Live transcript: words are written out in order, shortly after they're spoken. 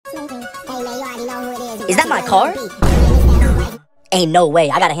Is that my car? Ain't no way.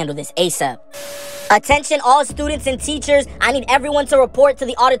 I gotta handle this ASAP. Attention all students and teachers. I need everyone to report to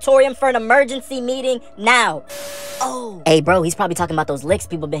the auditorium for an emergency meeting now. Oh. Hey, bro, he's probably talking about those licks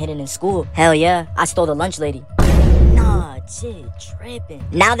people been hitting in school. Hell yeah. I stole the lunch lady. Nah, shit, trippin'.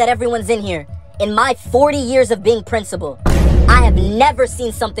 Now that everyone's in here, in my 40 years of being principal, I have never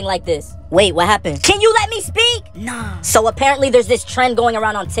seen something like this. Wait, what happened? Can you let me speak? Nah. So apparently there's this trend going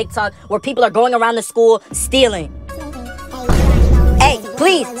around on TikTok where people are going around the school stealing. Hey,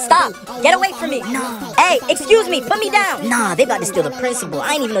 please, stop. Get away from me. No. Hey, excuse me, put me down. Nah, they about to steal the principal.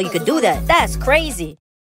 I didn't even know you could do that. That's crazy.